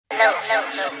It's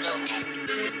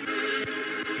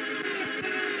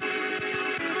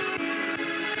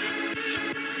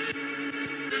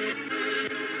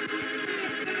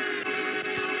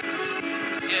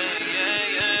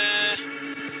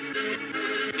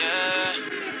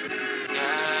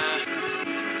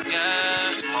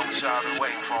the moment y'all been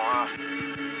waiting for, huh?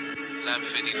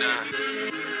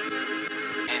 11:59.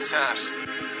 End times.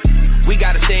 We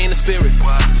gotta stay in the spirit.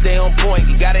 Stay on point.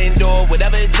 You gotta endure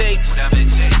whatever it takes.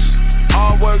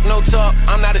 Hard work, no talk.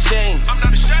 I'm not ashamed.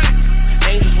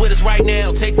 Angels with us right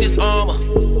now. Take this armor.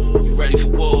 You ready for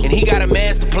war? And he got a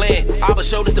master plan. iBar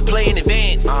showed us to play in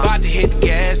advance. About to hit the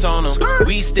gas on him.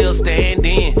 We still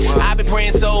standing. I've been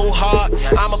praying so hard.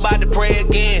 I'm about to pray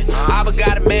again. iBar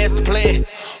got a master plan.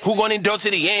 Who gon' endure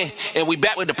to the end? And we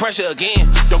back with the pressure again.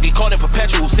 Don't get caught in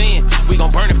perpetual sin. We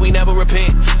gon' burn if we never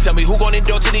repent. Tell me who gon'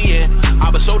 endure to the end?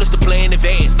 iBar showed us to play in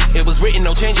advance. It was written,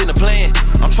 no changing the plan.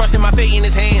 I'm trusting my fate in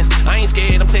his hands. I ain't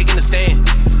scared, I'm taking a stand.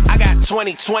 I got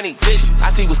 20/20 vision. I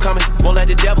see what's coming. Won't let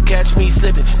the devil catch me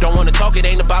slipping. Don't wanna talk, it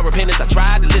ain't about repentance. I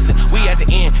tried to listen. We at the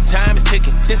end, time is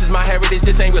ticking. This is my heritage,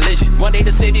 this ain't religion. One day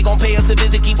the city gon' pay us a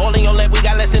visit. Keep all in your lap, we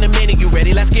got less than a minute. You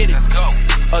ready? Let's get it. Let's go.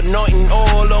 Anointing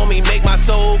oil on me, make my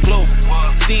soul glow.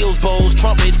 Seals, bowls,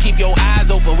 trumpets, keep your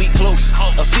eyes open, we close.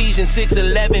 Ephesians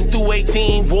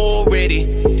 6:11-18, war ready.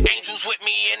 Angels with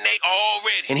me and they all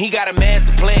ready. And he got a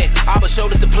master plan. iBar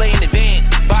showed us to play in advance.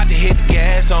 About to hit the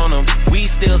gas on him. We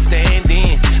still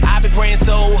standing. I've been praying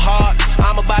so hard.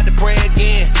 I'm about to pray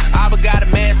again. iBar got a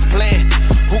master plan.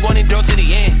 Who gon' endure to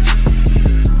the end?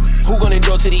 Who gon'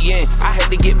 endure to the end? I had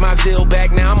to get my zeal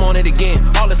back, now I'm on it again.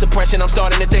 All the suppression, I'm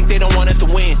starting to think they don't want us to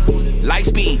win. Light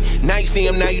speed, now you see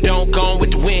him, now you don't, gone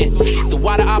with the wind. The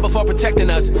water iBar for protecting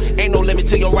us. Ain't no limit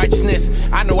to your righteousness.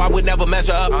 I know I would never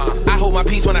measure up. I hold my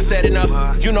peace when I said enough.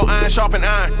 You know iron sharpen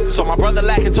iron. So my brother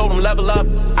lacking told him level up.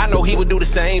 I know he would do the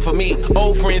same for me.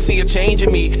 Old friends see a change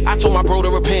in me. I told my bro to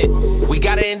repent. We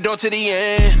gotta endure to the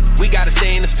end. We gotta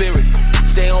stay in the spirit.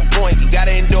 Stay on point, you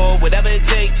gotta endure whatever it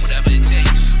takes.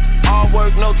 Hard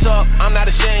work, no talk, I'm not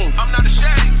ashamed.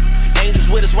 Angels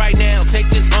with us right now, take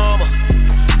this armor.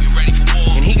 You ready for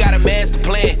war? And he got a master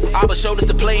plan. iBar showed us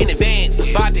to play in advance.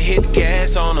 About to hit the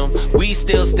gas on him. We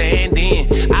still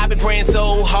standing. I've been praying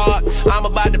so hard. I'm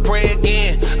about to pray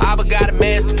again. iBar got a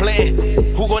master plan.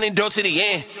 Who gon' endure to the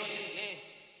end?